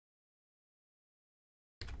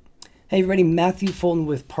Hey everybody, Matthew Fulton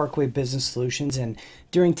with Parkway Business Solutions, and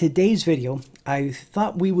during today's video, I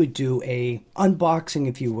thought we would do a unboxing,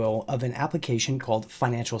 if you will, of an application called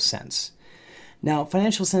Financial Sense. Now,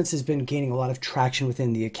 Financial Sense has been gaining a lot of traction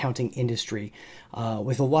within the accounting industry,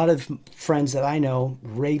 with a lot of friends that I know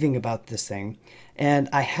raving about this thing, and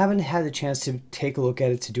I haven't had the chance to take a look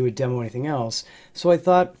at it to do a demo or anything else, so I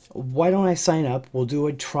thought, why don't I sign up? We'll do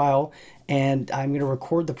a trial, and I'm going to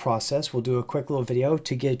record the process. We'll do a quick little video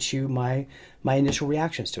to get you my initial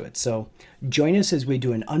reactions to it. So join us as we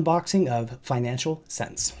do an unboxing of Financial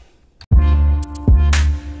Sense.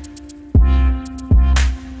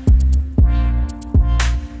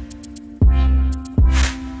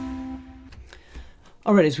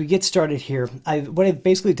 All right, as we get started here, what I've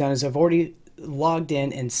basically done is I've already logged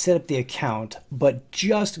in and set up the account, but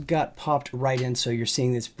just got popped right in, so you're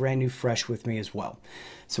seeing this brand new fresh with me as well.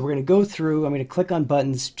 So we're going to go through, I'm going to click on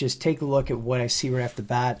buttons, just take a look at what I see right off the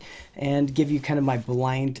bat, and give you kind of my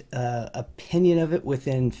blind opinion of it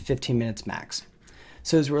within 15 minutes max.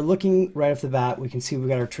 So as we're looking right off the bat, we can see we've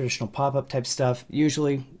got our traditional pop-up type stuff.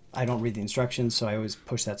 Usually, I don't read the instructions, so I always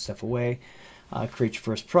push that stuff away. Create your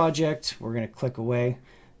first project, we're going to click away.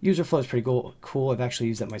 User flow is pretty cool. I've actually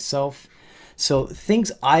used that myself. So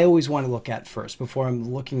things I always want to look at first before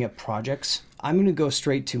I'm looking at projects, I'm going to go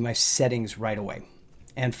straight to my settings right away.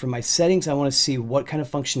 And for my settings, I want to see what kind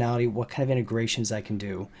of functionality, what kind of integrations I can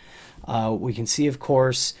do. We can see, of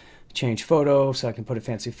course, change photo, so I can put a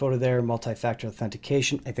fancy photo there, multi-factor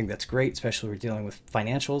authentication. I think that's great, especially when we're dealing with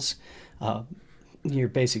financials. Your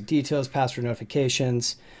basic details, password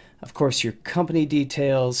notifications, of course, your company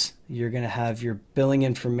details. You're going to have your billing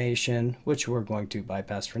information, which we're going to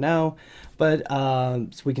bypass for now. But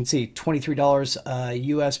so we can see $23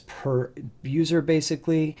 US per user,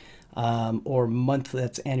 basically, or monthly.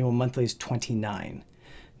 That's annual. Monthly is $29.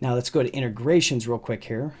 Now let's go to integrations real quick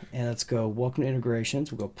here, and let's go welcome to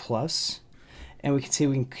integrations. We'll go plus, and we can see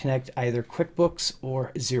we can connect either QuickBooks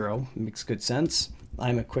or Xero. It makes good sense.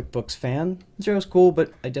 I'm a QuickBooks fan. Xero is cool,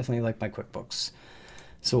 but I definitely like my QuickBooks.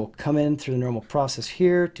 So we'll come in through the normal process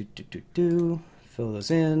here, fill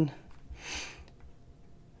those in.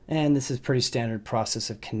 And this is pretty standard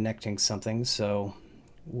process of connecting something, so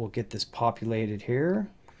we'll get this populated here.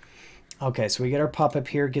 Okay, so we get our pop-up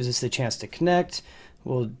here, gives us the chance to connect.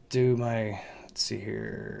 We'll do my, let's see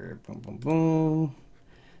here, boom, boom, boom.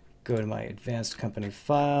 Go to my advanced company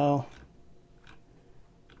file.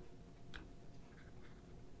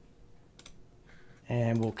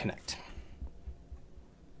 And we'll connect.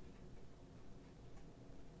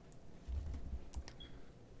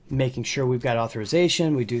 Making sure we've got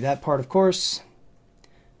authorization. We do that part, of course.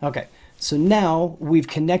 Okay, so now we've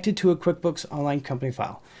connected to a QuickBooks Online company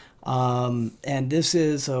file. And this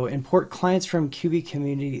is import clients from QB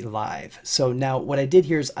Community Live. So now what I did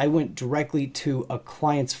here is I went directly to a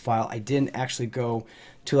client's file. I didn't actually go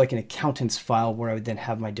to like an accountant's file where I would then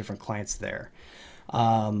have my different clients there.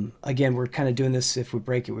 Again, we're kind of doing this. If we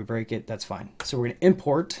break it, we break it. That's fine. So we're going to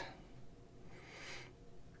import.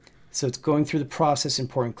 So it's going through the process,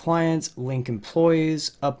 importing clients, link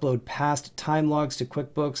employees, upload past time logs to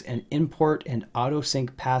QuickBooks, and import and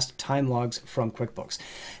auto-sync past time logs from QuickBooks.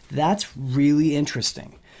 That's really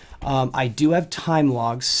interesting. I do have time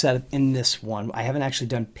logs set up in this one. I haven't actually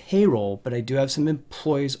done payroll, but I do have some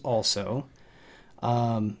employees also.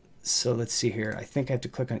 So let's see here. I think I have to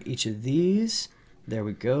click on each of these. There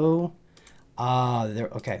we go.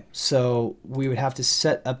 Okay, so we would have to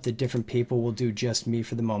set up the different people. We'll do just me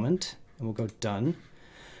for the moment, and we'll go done.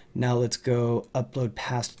 Now let's go upload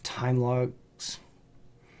past time logs.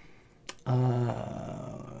 We're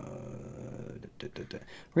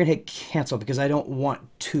gonna hit cancel because I don't want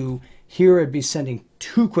to, here I'd be sending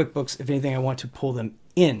to QuickBooks. If anything, I want to pull them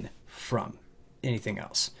in from anything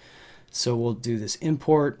else. So we'll do this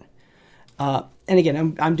import. And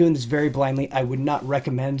again, I'm doing this very blindly. I would not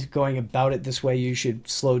recommend going about it this way. You should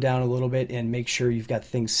slow down a little bit and make sure you've got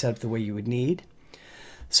things set up the way you would need.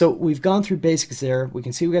 So we've gone through basics there. We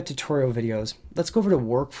can see we got tutorial videos. Let's go over to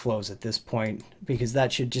workflows at this point, because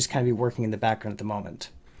that should just kind of be working in the background at the moment.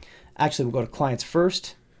 Actually, we'll go to clients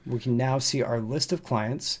first. We can now see our list of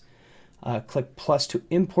clients. Click plus to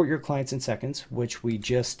import your clients in seconds, which we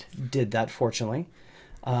just did that, fortunately.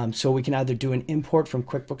 So we can either do an import from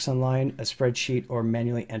QuickBooks Online, a spreadsheet, or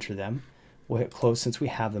manually enter them. We'll hit close since we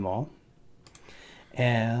have them all.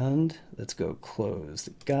 And let's go close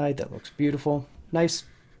the guide. That looks beautiful. Nice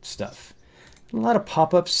stuff. A lot of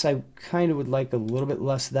pop-ups. I kind of would like a little bit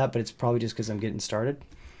less of that, but it's probably just because I'm getting started.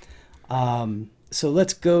 So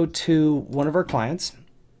let's go to one of our clients.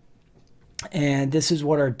 And this is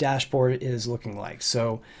what our dashboard is looking like.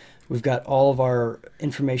 So We've got all of our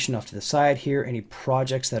information off to the side here, any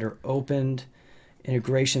projects that are opened,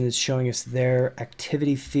 integration that's showing us there,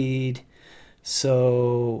 activity feed.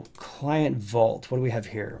 So client vault, what do we have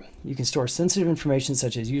here? You can store sensitive information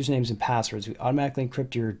such as usernames and passwords. We automatically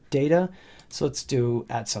encrypt your data. So let's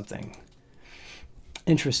add something.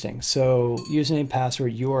 Interesting. So username,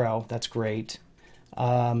 password, URL, that's great.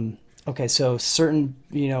 Okay, so certain,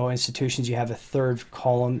 institutions, you have a third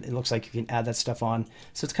column. It looks like you can add that stuff on.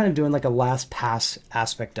 So it's kind of doing like a last pass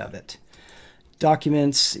aspect of it.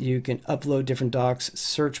 Documents, you can upload different docs,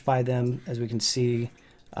 search by them, as we can see.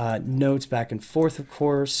 Notes back and forth, of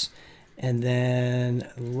course. And then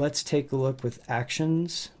let's take a look with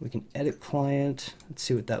actions. We can edit client. Let's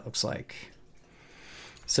see what that looks like.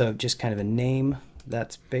 So just kind of a name.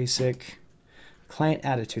 That's basic. Client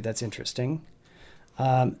attitude, that's interesting.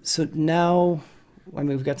 So now,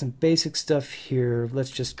 we've got some basic stuff here. Let's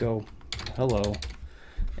just go hello,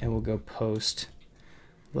 and we'll go post.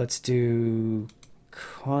 Let's do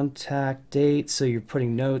contact date. So you're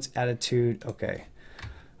putting notes, attitude. Okay.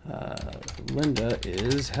 Linda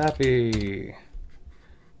is happy.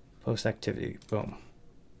 Post activity. Boom.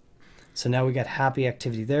 So now we got happy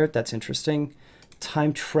activity there. That's interesting.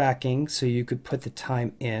 Time tracking. So you could put the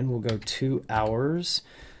time in. We'll go 2 hours.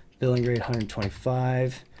 Billing rate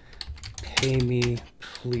 125. Pay me,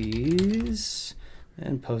 please.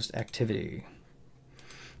 And post activity.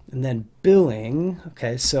 And then billing.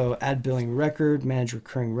 Okay, so add billing record, manage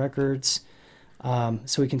recurring records.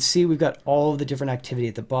 So we can see we've got all of the different activity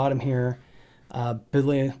at the bottom here.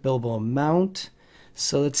 Billable amount.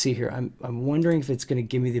 So let's see here. I'm wondering if it's going to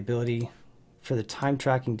give me the ability for the time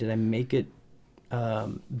tracking. Did I make it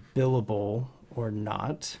billable or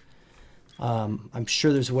not? I'm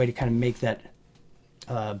sure there's a way to kind of make that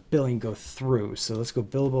billing go through. So let's go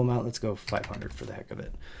billable amount. Let's go 500 for the heck of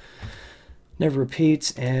it. Never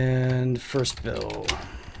repeats, and first bill.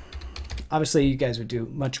 Obviously, you guys would do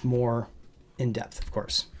much more in depth, of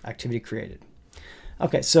course. Activity created.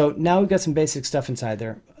 Okay, so now we've got some basic stuff inside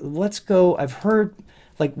there. Let's go. I've heard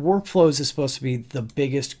like workflows is supposed to be the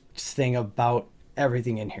biggest thing about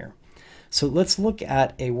everything in here. So let's look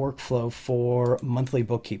at a workflow for monthly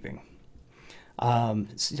bookkeeping.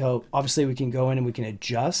 So obviously we can go in and we can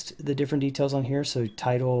adjust the different details on here. So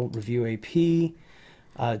title, review AP,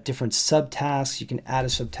 different subtasks. You can add a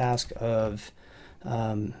subtask of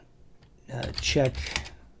check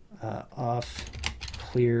off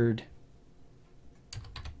cleared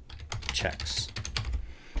checks.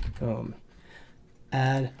 Boom.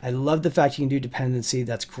 Add. I love the fact you can do dependency.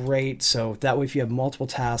 That's great. So that way, if you have multiple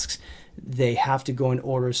tasks, they have to go in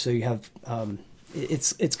order. So you have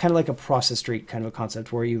it's kind of like a process tree kind of a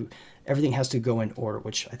concept where everything has to go in order,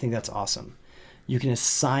 which I think that's awesome. You can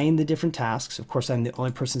assign the different tasks. Of course, I'm the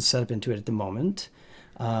only person set up into it at the moment.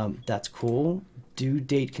 That's cool. Due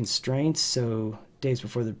date constraints. So days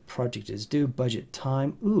before the project is due. Budget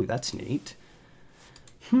time. Ooh, that's neat.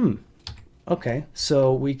 Okay,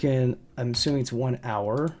 so we can, I'm assuming it's 1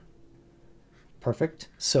 hour. Perfect.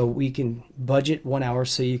 So we can budget 1 hour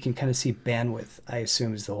so you can kind of see bandwidth, I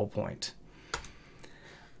assume is the whole point.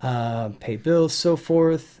 Pay bills, so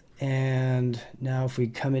forth. And now if we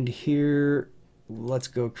come into here, let's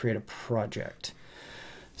go create a project.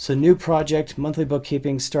 So new project, monthly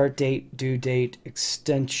bookkeeping, start date, due date,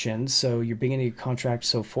 extension. So your beginning contract,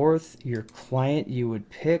 so forth. Your client you would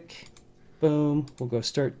pick. Boom. We'll go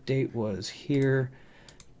start date was here.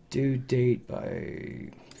 Due date by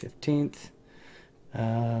 15th.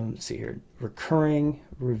 Let's see here. Recurring,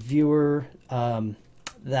 reviewer.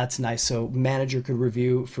 That's nice. So manager could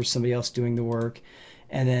review for somebody else doing the work.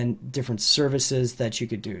 And then different services that you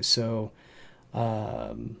could do. So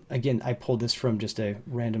again, I pulled this from just a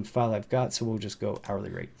random file I've got. So we'll just go hourly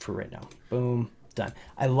rate for right now. Boom. Done.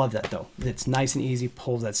 I love that though. It's nice and easy.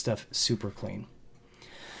 Pulls that stuff super clean.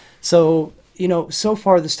 So, so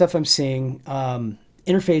far the stuff I'm seeing,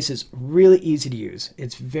 interface is really easy to use.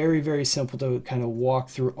 It's very, very simple to kind of walk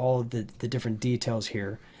through all of the different details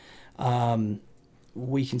here.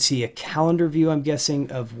 We can see a calendar view, I'm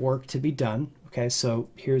guessing, of work to be done. Okay, so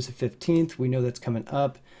here's the 15th. We know that's coming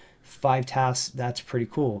up. 5 tasks, that's pretty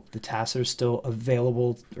cool. The tasks are still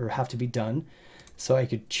available or have to be done. So I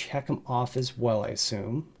could check them off as well, I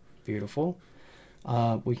assume. Beautiful.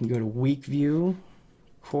 We can go to week view.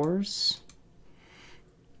 Course,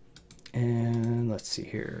 and let's see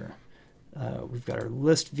here. We've got our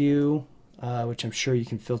list view, which I'm sure you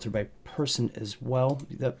can filter by person as well.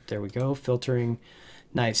 Yep, there we go. Filtering,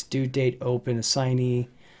 nice. Due date, open, assignee,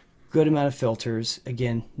 good amount of filters.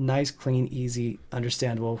 Again, nice, clean, easy,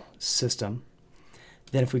 understandable system.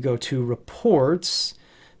 Then if we go to reports,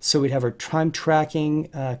 So we'd have our time tracking,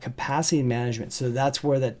 capacity management. So that's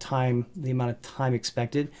where that time, the amount of time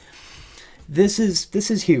expected. This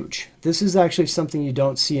is huge. This is actually something you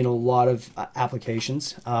don't see in a lot of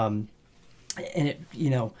applications. And it,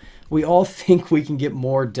 we all think we can get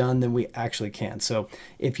more done than we actually can. So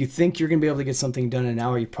if you think you're going to be able to get something done in an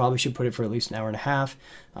hour, you probably should put it for at least an hour and a half.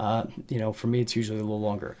 For me, it's usually a little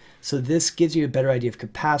longer. So this gives you a better idea of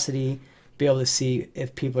capacity, be able to see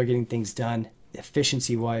if people are getting things done,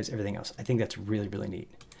 efficiency-wise, everything else. I think that's really, really neat.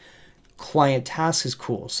 Client tasks is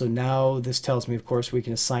cool. So now this tells me, of course, we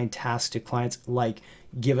can assign tasks to clients, like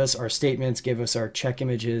give us our statements, give us our check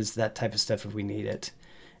images, that type of stuff if we need it.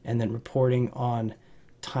 And then reporting on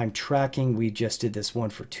time tracking. We just did this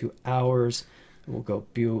one for 2 hours. We'll go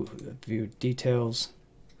view details.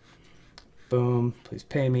 Boom, please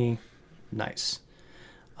pay me. Nice.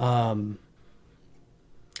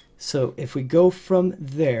 So if we go from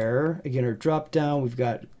there, again, our drop down, we've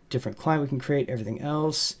got different client we can create, everything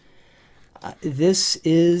else. This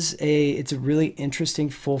is it's a really interesting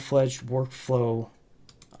full-fledged workflow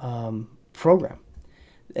program.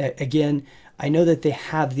 Again, I know that they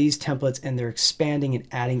have these templates and they're expanding and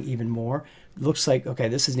adding even more. Looks like, okay,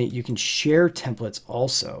 this is neat. You can share templates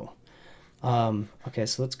also. Okay,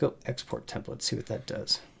 so let's go export templates, see what that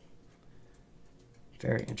does.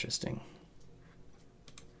 Very interesting.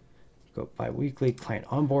 Go bi-weekly, client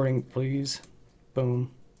onboarding, please.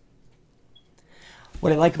 Boom.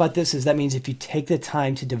 What I like about this is that means if you take the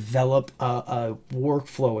time to develop a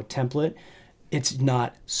workflow, a template, it's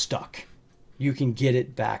not stuck. You can get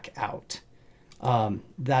it back out.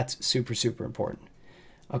 That's super, super important.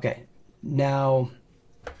 Okay, now,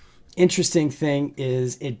 interesting thing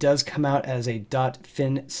is it does come out as a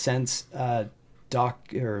 .finsense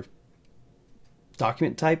document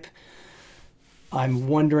type. I'm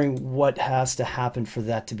wondering what has to happen for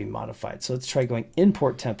that to be modified. So let's try going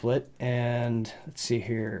import template, and let's see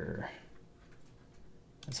here.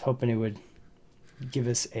 I was hoping it would give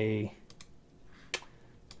us a,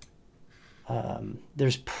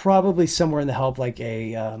 there's probably somewhere in the help like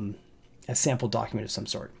a sample document of some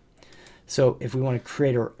sort. So if we want to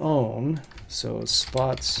create our own, so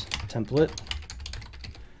spots template,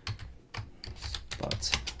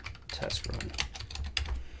 spots test run.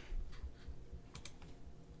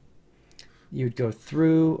 You'd go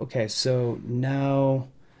through, okay, so now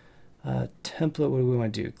template, what do we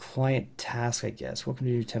want to do? Client task, I guess. What can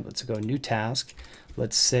we do template? So go new task.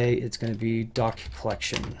 Let's say it's going to be doc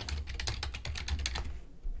collection.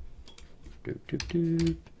 Doop, doop,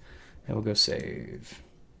 doop. And we'll go save.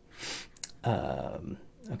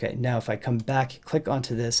 Okay, now if I come back, click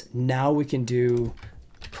onto this, now we can do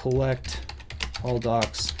collect all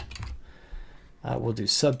docs. We'll do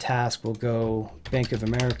subtask. We'll go Bank of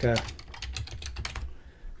America.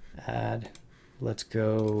 Add, let's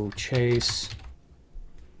go Chase.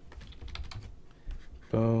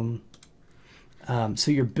 Boom.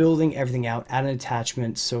 So you're building everything out, add an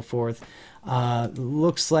attachment, so forth.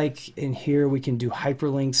 Looks like in here we can do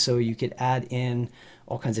hyperlinks, so you could add in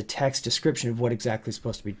all kinds of text description of what exactly is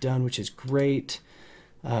supposed to be done, which is great.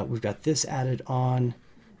 We've got this added on,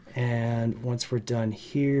 and once we're done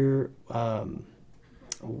here,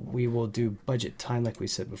 we will do budget time like we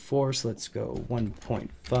said before. So let's go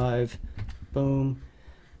 1.5, boom,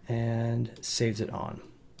 and saves it on.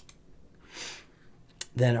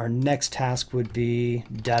 Then our next task would be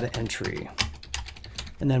data entry.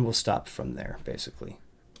 And then we'll stop from there, basically.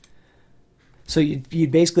 So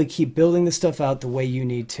you'd basically keep building the stuff out the way you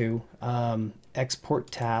need to.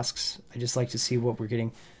 Export tasks. I just like to see what we're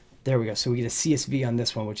getting. There we go. So we get a CSV on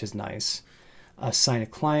this one, which is nice. Assign a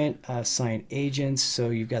client, assign agents. So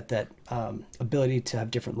you've got that ability to have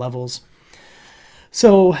different levels.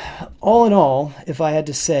 So all in all, if I had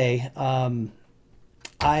to say,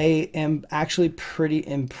 I am actually pretty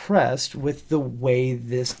impressed with the way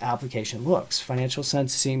this application looks. Financial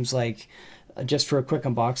Sense seems like, just for a quick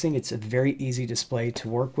unboxing, it's a very easy display to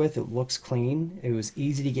work with. It looks clean. It was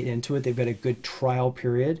easy to get into it. They've got a good trial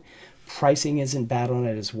period. Pricing isn't bad on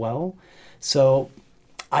it as well. So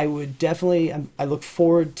I would definitely, I look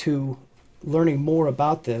forward to learning more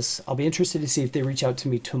about this. I'll be interested to see if they reach out to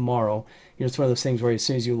me tomorrow. You know, it's one of those things where as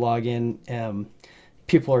soon as you log in,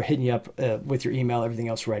 people are hitting you up with your email, everything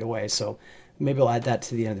else right away. So maybe I'll add that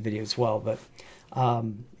to the end of the video as well. But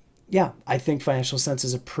yeah, I think Financial Sense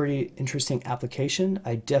is a pretty interesting application.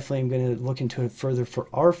 I definitely am going to look into it further for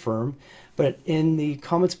our firm. But in the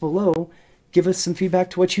comments below, give us some feedback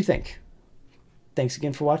to what you think. Thanks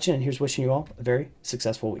again for watching, and here's wishing you all a very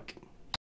successful week.